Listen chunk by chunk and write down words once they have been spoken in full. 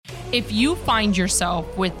if you find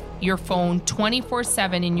yourself with your phone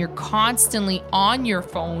 24/7 and you're constantly on your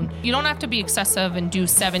phone, you don't have to be excessive and do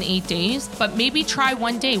 7-8 days, but maybe try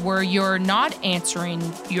one day where you're not answering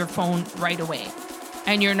your phone right away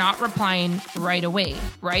and you're not replying right away,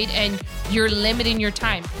 right? And you're limiting your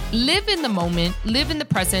time. Live in the moment, live in the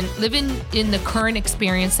present, live in the current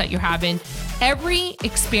experience that you're having. Every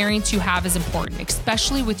experience you have is important,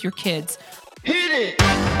 especially with your kids. Hit it!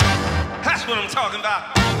 That's what I'm talking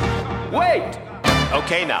about. Wait!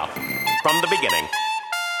 Okay, now, from the beginning.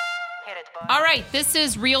 All right, this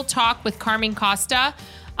is Real Talk with Carmen Costa.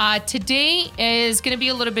 Today is going to be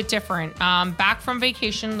a little bit different. Back from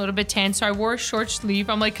vacation, a little bit tan, so I wore a short sleeve.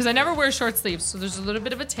 I'm like, because I never wear short sleeves, so there's a little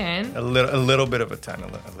bit of a tan. A little bit of a tan, a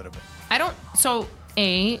little bit. I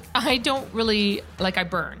don't really, I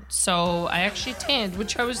burn. So I actually tanned,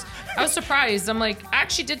 which I was surprised. I'm like, I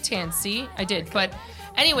actually did tan, see? I did. But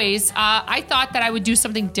anyways, I thought that I would do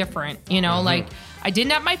something different, I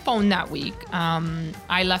didn't have my phone that week.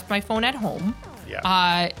 I left my phone at home.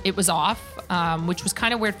 Yeah. It was off, which was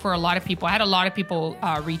kind of weird for a lot of people. I had a lot of people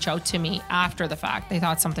reach out to me after the fact. They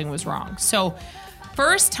thought something was wrong. So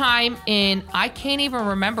first time I can't even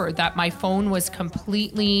remember that my phone was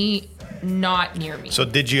completely not near me. So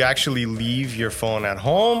did you actually leave your phone at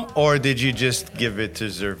home, or did you just give it to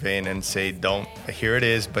Zervain and say, here it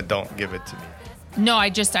is, but don't give it to me? No, I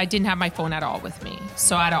didn't have my phone at all with me.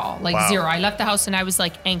 So at all, Wow. Zero. I left the house and I was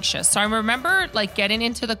anxious. So I remember getting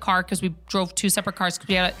into the car because we drove two separate cars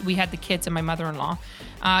because we had the kids and my mother-in-law.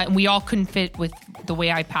 And we all couldn't fit with the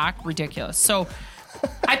way I pack. Ridiculous. So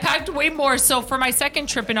I packed way more. So for my second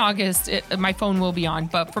trip in August, my phone will be on.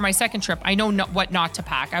 But for my second trip, I know what not to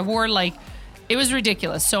pack. I wore it was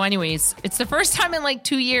ridiculous. So anyways, it's the first time in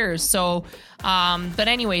 2 years. So, but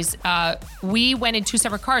anyways, we went in two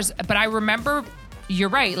separate cars. But I remember, you're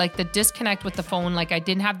right, the disconnect with the phone, I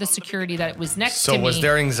didn't have the security that it was next to me. So was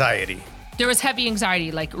there anxiety? There was heavy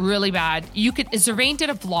anxiety, really bad. Zervain did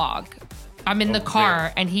a vlog. I'm in the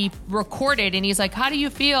car and he recorded and he's like, how do you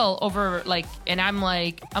feel over and I'm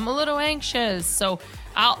I'm a little anxious. So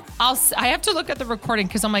I have to look at the recording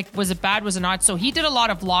because I'm was it bad? Was it not? So he did a lot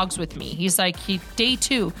of vlogs with me. He's day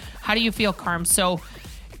 2, how do you feel, Carm? So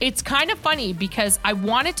it's kind of funny because I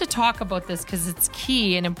wanted to talk about this because it's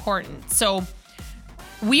key and important. So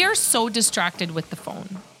we are so distracted with the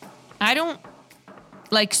phone. I don't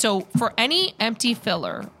so for any empty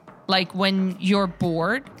filler, when you're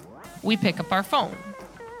bored, we pick up our phone.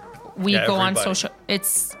 We go on social.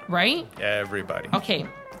 It's right. Everybody. Okay.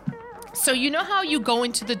 So you know how you go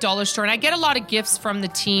into the dollar store, and I get a lot of gifts from the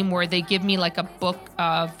team where they give me a book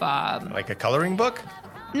of like a coloring book.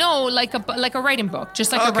 No, like a writing book,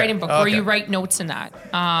 just a writing book where you write notes in that.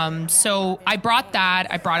 So I brought that.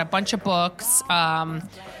 I brought a bunch of books,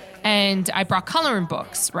 and I brought coloring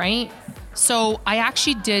books, right? So I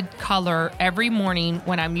actually did color every morning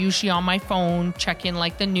when I'm usually on my phone, checking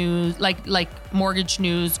the news, like mortgage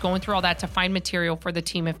news, going through all that to find material for the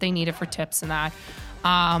team if they need it for tips and that.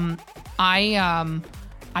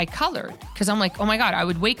 I colored because I'm oh my God, I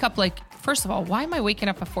would wake up first of all, why am I waking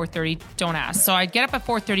up at 4:30? Don't ask. So I'd get up at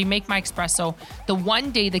 4:30, make my espresso. The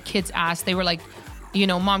one day the kids asked, they were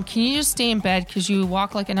Mom, can you just stay in bed because you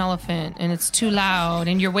walk like an elephant and it's too loud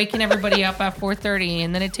and you're waking everybody up at 4:30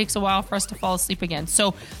 and then it takes a while for us to fall asleep again.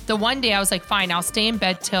 So the one day I was fine, I'll stay in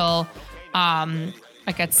bed till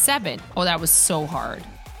at 7. Oh, that was so hard.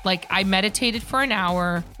 I meditated for an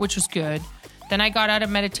hour, which was good. Then I got out of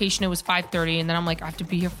meditation. It was 5:30, and then I'm I have to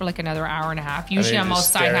be here for another hour and a half. Usually I'm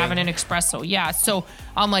outside having an espresso. Yeah, so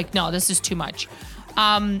I'm no, this is too much.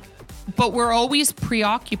 But we're always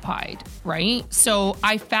preoccupied, right? So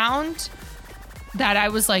I found that I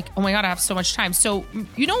was oh my God, I have so much time. So,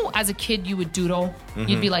 as a kid, you would doodle. Mm-hmm.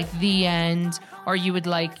 You'd be the end, or you would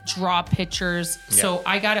draw pictures. Yeah. So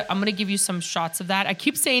I'm going to give you some shots of that. I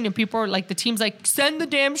keep saying, and people are the team's send the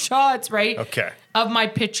damn shots, right? Okay. Of my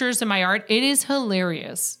pictures and my art. It is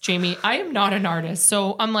hilarious, Jamie. I am not an artist.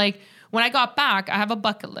 So I'm when I got back, I have a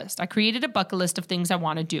bucket list. I created a bucket list of things I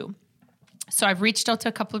want to do. So I've reached out to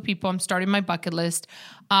a couple of people. I'm starting my bucket list.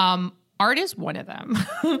 Art is one of them.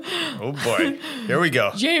 Oh boy. Here we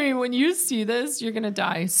go. Jamie, when you see this, you're going to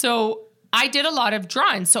die. So I did a lot of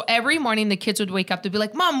drawing. So every morning the kids would wake up to be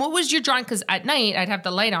Mom, what was your drawing? Because at night I'd have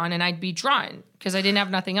the light on and I'd be drawing because I didn't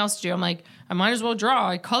have nothing else to do. I'm I might as well draw.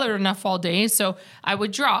 I colored enough all day. So I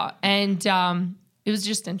would draw. And it was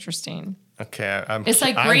just interesting. Okay. It's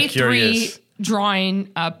grade 3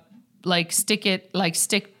 drawing,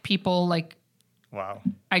 stick people, Wow.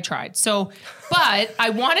 I tried. So, but I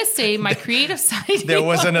want to say my creative side. There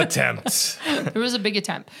was an attempt. There was a big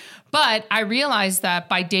attempt. But I realized that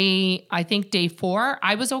by day 4,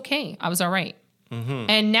 I was okay. I was all right. Mm-hmm.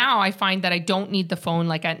 And now I find that I don't need the phone.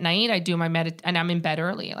 Like at night, I do my and I'm in bed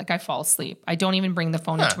early. Like I fall asleep. I don't even bring the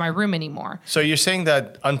phone into my room anymore. So you're saying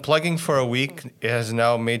that unplugging for a week has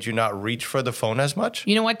now made you not reach for the phone as much?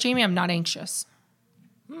 You know what, Jamie? I'm not anxious.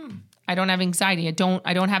 I don't have anxiety. I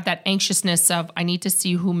don't have that anxiousness of I need to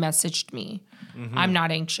see who messaged me. Mm-hmm. I'm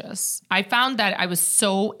not anxious. I found that I was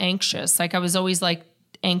so anxious. Like I was always like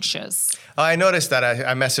anxious. I noticed that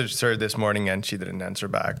I messaged her this morning and she didn't answer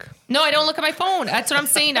back. No, I don't look at my phone. That's what I'm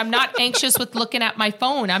saying. I'm not anxious with looking at my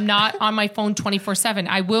phone. I'm not on my phone 24/7.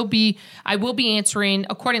 I will be answering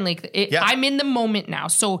accordingly. I'm in the moment now.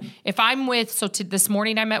 So if I'm this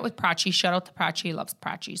morning I met with Prachi. Shout out to Prachi. He loves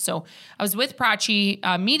Prachi. So I was with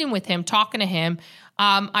Prachi, meeting with him, talking to him.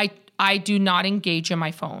 I do not engage in my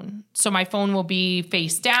phone. So my phone will be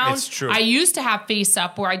face down. It's true. I used to have face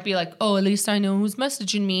up where I'd be like, oh, at least I know who's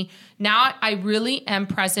messaging me. Now I really am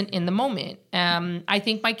present in the moment. I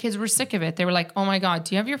think my kids were sick of it. They were like, oh my God,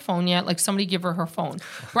 do you have your phone yet? Like somebody give her phone.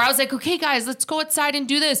 Where I was like, okay, guys, let's go outside and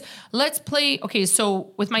do this. Let's play. Okay,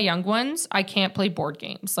 so with my young ones, I can't play board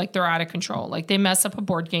games. Like they're out of control. Like they mess up a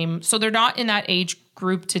board game. So they're not in that age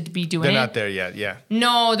group to be doing it. They're not there yet, yeah.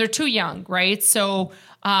 No, they're too young, right? So...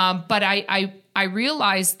 but I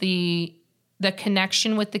realized the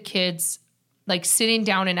connection with the kids, like sitting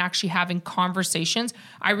down and actually having conversations.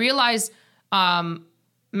 I realized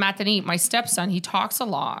Mathany, my stepson, he talks a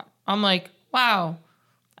lot. I'm like, wow,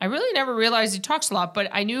 I really never realized he talks a lot, but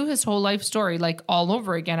I knew his whole life story like all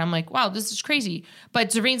over again. I'm like, wow, this is crazy. But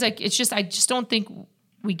Zareen's like, I just don't think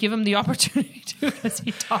we give him the opportunity to because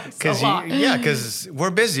he talks a lot. Because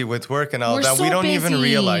we're busy with work and all we're that. So we don't busy. even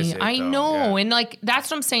realize it. I know. And like,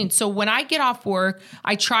 that's what I'm saying. So when I get off work,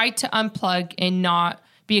 I try to unplug and not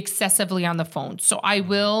be excessively on the phone. So I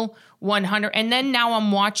will 100. And then now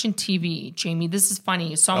I'm watching TV, Jamie. This is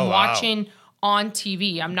funny. So I'm watching on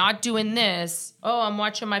TV. I'm not doing this. Oh, I'm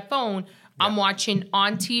watching my phone. Yeah. I'm watching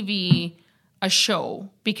on TV a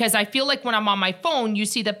show because I feel like when I'm on my phone, you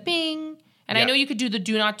see the bing. And I know you could do the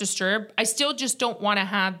do not disturb. I still just don't want to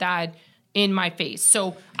have that in my face.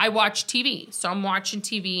 So I watch TV. So I'm watching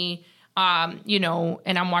TV,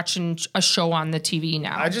 and I'm watching a show on the TV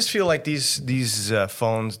now. I just feel like these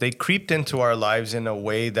phones, they creeped into our lives in a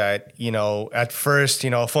way that, at first,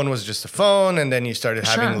 a phone was just a phone. And then you started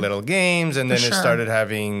having little games. And then it started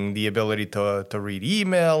having the ability to read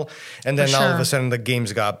email. And then all of a sudden the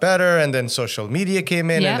games got better. And then social media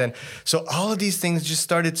came in. And then, so all of these things just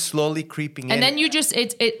started slowly creeping in. And then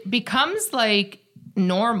it becomes like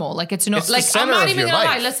normal. Like it's like, I'm not even gonna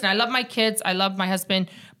lie. Listen, I love my kids. I love my husband.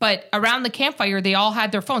 But around the campfire, they all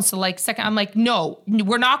had their phones. So I'm like, no,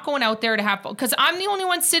 we're not going out there to have fun. Because I'm the only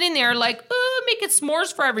one sitting there like, making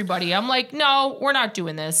s'mores for everybody. I'm like, no, we're not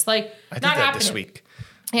doing this. Like, I did not that happening. this week.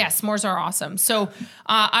 Yeah, s'mores are awesome. So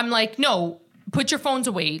I'm like, no, put your phones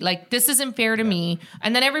away. Like, this isn't fair to me.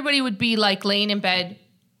 And then everybody would be like laying in bed.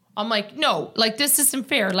 I'm like, no, like, this isn't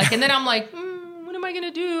fair. Like, and then I'm like, what am I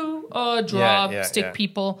going to do? Oh, stick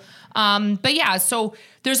people. But yeah, so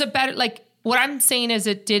there's a better, like, what I'm saying is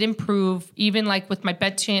it did improve, even like with my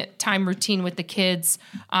bedtime routine with the kids.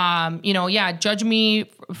 Judge me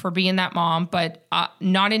for being that mom, but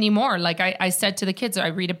not anymore. Like I said to the kids, I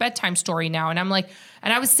read a bedtime story now. And I'm like,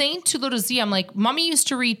 and I was saying to little Z, I'm like, Mommy used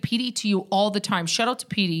to read Petey to you all the time. Shout out to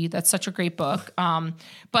Petey. That's such a great book.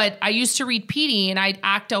 But I used to read Petey and I'd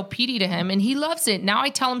act out Petey to him and he loves it. Now I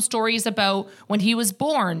tell him stories about when he was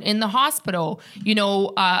born in the hospital,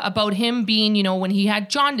 about him being, when he had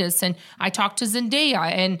jaundice, and I talked to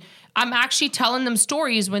Zendaya and I'm actually telling them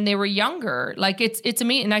stories when they were younger. Like it's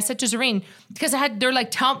amazing. And I said to Zareen, because they're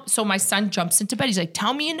like, so my son jumps into bed. He's like,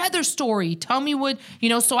 tell me another story. Tell me what,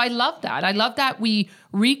 so I love that. I love that we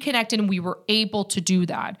reconnected and we were able to do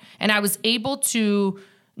that. And I was able to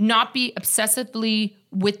not be obsessively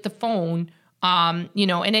with the phone. And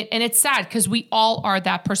it's sad because we all are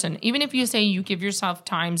that person. Even if you say you give yourself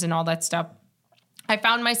times and all that stuff, I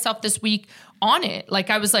found myself this week on it. Like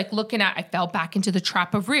I was like I fell back into the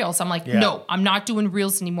trap of reels. I'm like, no, I'm not doing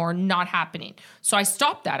reels anymore. Not happening. So I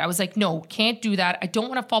stopped that. I was like, no, can't do that. I don't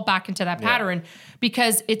want to fall back into that pattern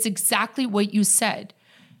because it's exactly what you said.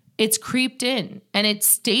 It's creeped in and it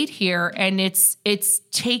stayed here and it's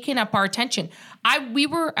taken up our attention. We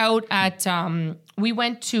were out at, we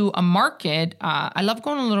went to a market. I love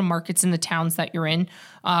going to little markets in the towns that you're in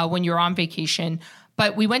when you're on vacation.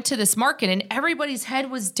 But we went to this market and everybody's head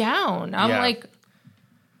was down. I'm like,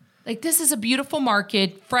 this is a beautiful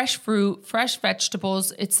market, fresh fruit, fresh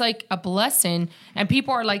vegetables. It's like a blessing. And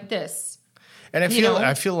people are like this. And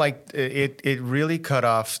I feel like it really cut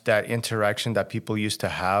off that interaction that people used to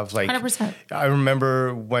have. Like 100%. I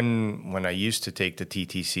remember when I used to take the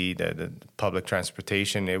TTC, the public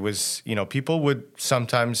transportation, it was, people would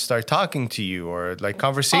sometimes start talking to you, or like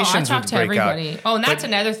conversations would break everybody. out. Oh, and that's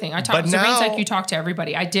another thing. I talked. Zervain's like, you talk to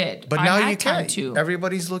everybody. I did. But now you can't. Too.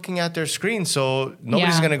 Everybody's looking at their screen, so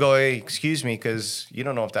nobody's going to go, hey, excuse me, because you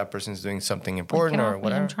don't know if that person's doing something important or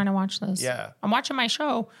whatever. I'm trying to watch this. Yeah. I'm watching my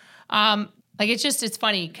show. Like it's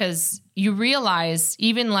funny because you realize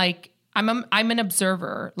even like I'm an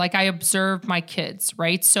observer. Like I observe my kids,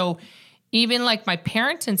 right? So even like my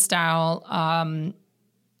parenting style,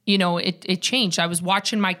 it changed. I was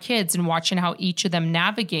watching my kids and watching how each of them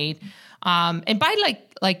navigate. And by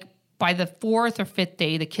by the 4th or 5th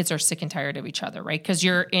day, the kids are sick and tired of each other, right? Because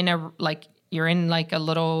you're in a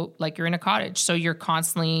cottage, so you're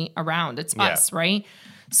constantly around. It's us, right?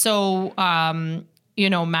 So,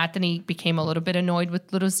 Matheny became a little bit annoyed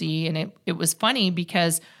with little Z, and it was funny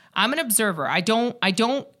because I'm an observer. I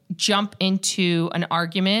don't jump into an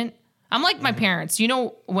argument. I'm like my parents.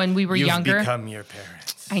 When we were younger. You've become your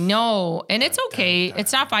parents. I know, and it's okay.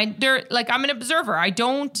 It's not fine. I'm an observer.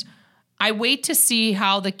 I wait to see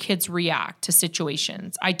how the kids react to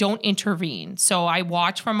situations. I don't intervene. So I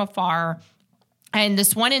watch from afar. And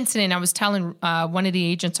this one incident, I was telling one of the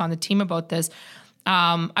agents on the team about this.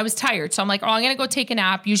 I was tired. So I'm like, I'm going to go take a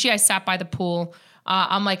nap. Usually I sat by the pool.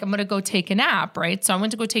 I'm like, I'm going to go take a nap, right? So I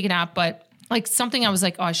went to go take a nap, but like something I was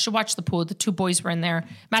like, I should watch the pool. The 2 boys were in there.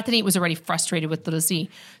 Matheny was already frustrated with little Z.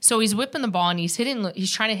 So he's whipping the ball and he's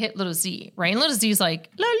trying to hit little Z, right? And little Z's like,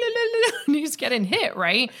 la, la, la, la, and he's getting hit,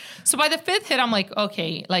 right? So by the 5th hit, I'm like,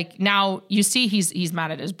 okay, like now you see he's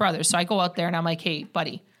mad at his brother. So I go out there and I'm like, hey,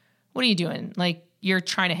 buddy, what are you doing? Like you're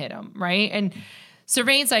trying to hit him, right? And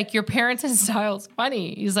Zervain's like, your parenting style's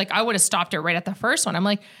funny. He's like, I would have stopped it right at the first one. I'm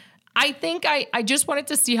like, I think I just wanted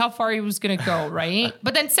to see how far he was going to go, right?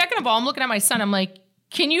 But then second of all, I'm looking at my son. I'm like,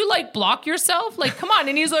 can you like block yourself? Like, come on.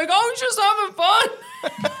 And he's like, I'm just having fun.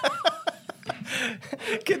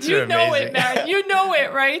 Kids you are know amazing. it, man. You know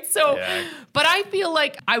it, right? So, But I feel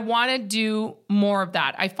like I want to do more of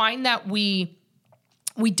that. I find that we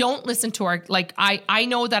don't listen to our, like, I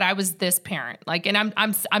know that I was this parent, like, and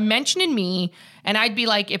I'm mentioning me, and I'd be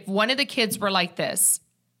like, if one of the kids were like this,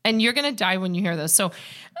 and you're going to die when you hear this. So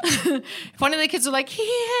if one of the kids were like, he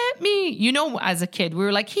hit me, as a kid, we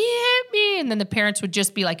were like, he hit me. And then the parents would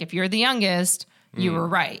just be like, if you're the youngest, you were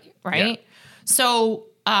right. Right. Yeah. So,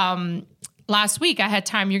 last week I had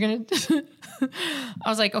time. I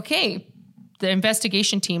was like, okay, the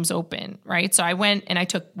investigation team's open. Right. So I went and I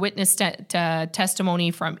took witness testimony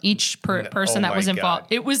from each person that was involved.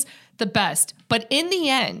 God. It was the best. But in the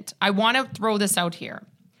end, I want to throw this out here.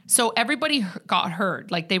 So everybody got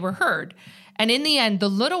heard, like they were heard. And in the end, the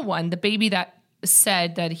little one, the baby that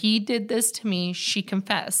said that he did this to me, she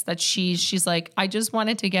confessed that she's like, I just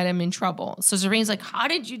wanted to get him in trouble. So Zervain's like, how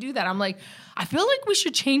did you do that? I'm like, I feel like we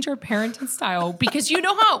should change our parenting style because you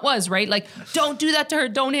know how it was, right? Like, don't do that to her,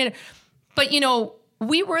 don't hit her. But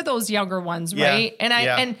we were those younger ones, right?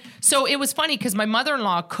 Yeah. And so it was funny because my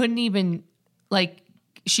mother-in-law couldn't even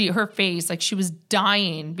her face, like she was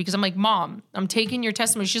dying because I'm like, Mom, I'm taking your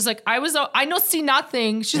testimony. She's like, I don't see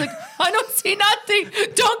nothing. She's like, I don't see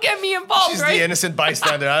nothing. Don't get me involved. She's right? the innocent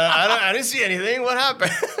bystander. I didn't see anything. What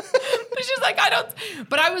happened? She's like,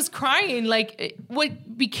 but I was crying. Like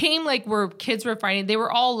what became like where kids were fighting, they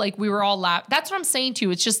were all like, we were all laughing. That's what I'm saying to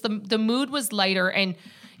you. It's just the mood was lighter, and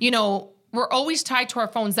we're always tied to our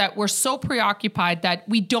phones that we're so preoccupied that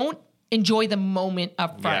we don't enjoy the moment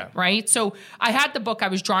up front, right? So I had the book, I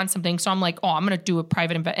was drawing something, so I'm like, I'm going to do a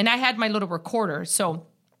private event. And I had my little recorder, so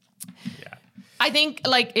I think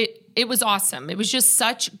like it was awesome. It was just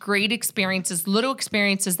such great experiences, little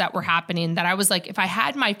experiences that were happening that I was like, if I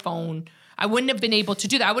had my phone, I wouldn't have been able to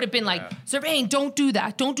do that. I would have been like, Zervain, don't do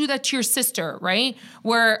that. Don't do that to your sister, right?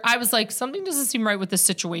 Where I was like, something doesn't seem right with this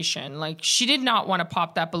situation. Like, she did not want to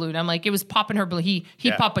pop that balloon. I'm like, it was popping her balloon.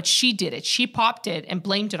 He popped, but she did it. She popped it and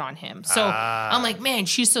blamed it on him. So I'm like, man,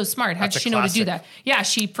 she's so smart. How did she know to do that? Yeah,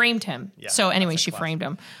 she framed him. Yeah, so anyway, she framed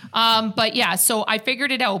him. But yeah, so I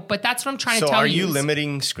figured it out. But that's what I'm trying to tell you. So are you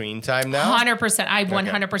limiting screen time now? 100%. I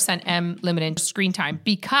 100% am limiting screen time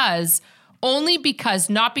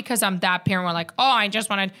not because I'm that parent where like, I just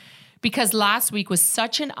wanted, because last week was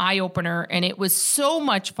such an eye opener and it was so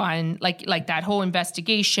much fun. Like that whole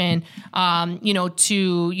investigation,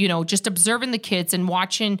 just observing the kids and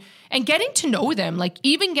watching and getting to know them, like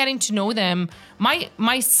even getting to know them.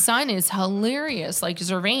 My son is hilarious. Like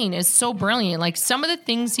Zervain is so brilliant. Like some of the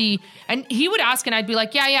things he would ask and I'd be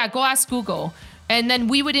like, yeah, go ask Google. And then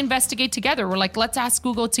we would investigate together. We're like, let's ask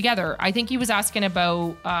Google together. I think he was asking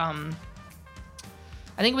about, I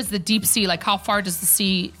think it was the deep sea, like how far does the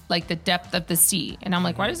sea, like the depth of the sea. And I'm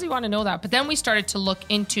like, why does he want to know that? But then we started to look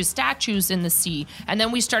into statues in the sea. And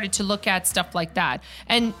then we started to look at stuff like that.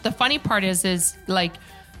 And the funny part is like,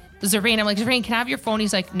 Zervain, I'm like, Zervain, can I have your phone?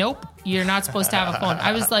 He's like, nope, you're not supposed to have a phone.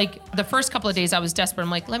 I was like, the first couple of days I was desperate.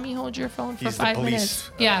 I'm like, let me hold your phone for 5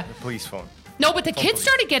 minutes. Yeah. The police phone. No, but the kids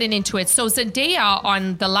started getting into it. So Zendaya,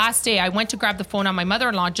 on the last day, I went to grab the phone on my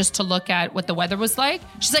mother-in-law just to look at what the weather was like.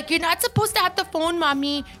 She's like, you're not supposed to have the phone,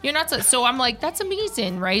 mommy. You're not. So I'm like, that's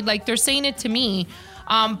amazing, right? Like they're saying it to me.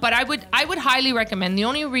 But I would highly recommend. The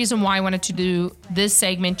only reason why I wanted to do this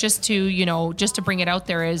segment, just to bring it out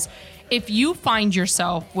there, is if you find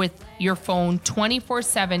yourself with your phone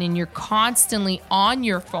 24/7 and you're constantly on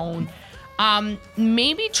your phone,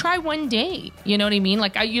 maybe try one day. You know what I mean?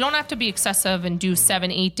 Like you don't have to be excessive and do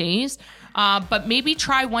 7-8 days, but maybe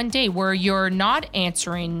try one day where you're not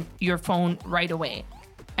answering your phone right away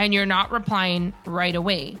and you're not replying right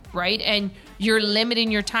away, right? And you're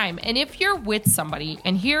limiting your time. And if you're with somebody,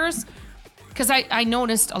 and here's, because I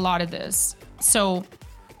noticed a lot of this. So,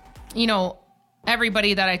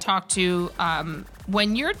 everybody that I talk to,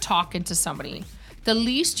 when you're talking to somebody, the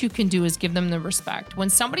least you can do is give them the respect. When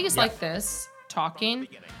somebody is like this, talking,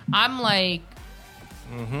 I'm like,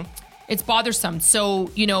 it's bothersome.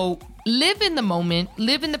 So, live in the moment,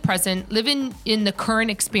 live in the present, live in the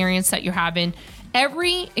current experience that you're having.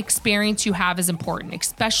 Every experience you have is important,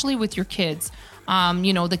 especially with your kids.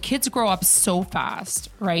 The kids grow up so fast,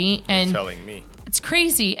 right? And you're telling me. It's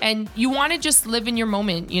crazy. And you want to just live in your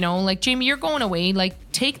moment, like Jamie, you're going away, like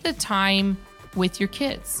take the time with your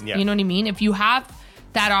kids. Yeah. You know what I mean? If you have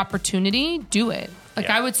that opportunity, do it. Like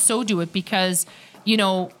I would so do it because,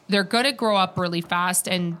 they're going to grow up really fast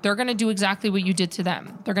and they're going to do exactly what you did to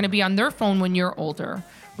them. They're going to be on their phone when you're older.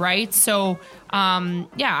 Right. So,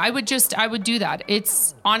 I would do that.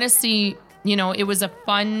 It's honestly, it was a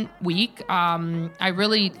fun week. I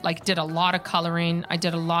really did a lot of coloring. I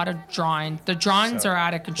did a lot of drawing. The drawings are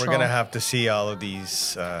out of control. We're going to have to see all of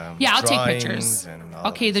these. I'll take pictures.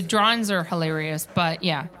 Okay. The drawings are hilarious, but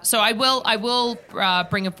yeah. So I will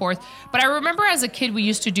bring it forth. But I remember as a kid, we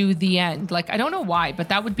used to do the end. Like, I don't know why, but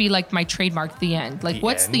that would be like my trademark, the end. Like,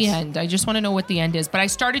 what's the end? I just want to know what the end is. But I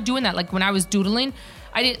started doing that. Like when I was doodling,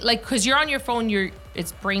 I didn't because you're on your phone,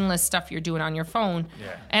 it's brainless stuff you're doing on your phone.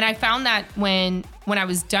 Yeah. And I found that when I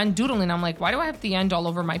was done doodling, I'm like, why do I have the end all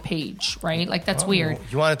over my page? Right? Like that's weird.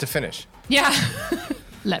 You wanted to finish. Yeah.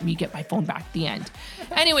 Let me get my phone back, the end.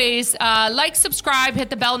 Anyways, subscribe, hit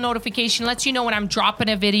the bell notification, lets you know when I'm dropping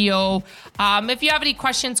a video. If you have any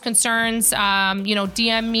questions, concerns,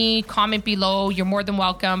 DM me, comment below. You're more than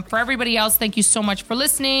welcome. For everybody else, thank you so much for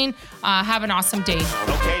listening. Have an awesome day.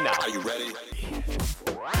 Okay, now. Are you ready?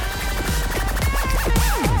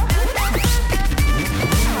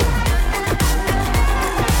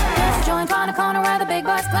 Joint on a corner where the big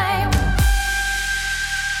boys play.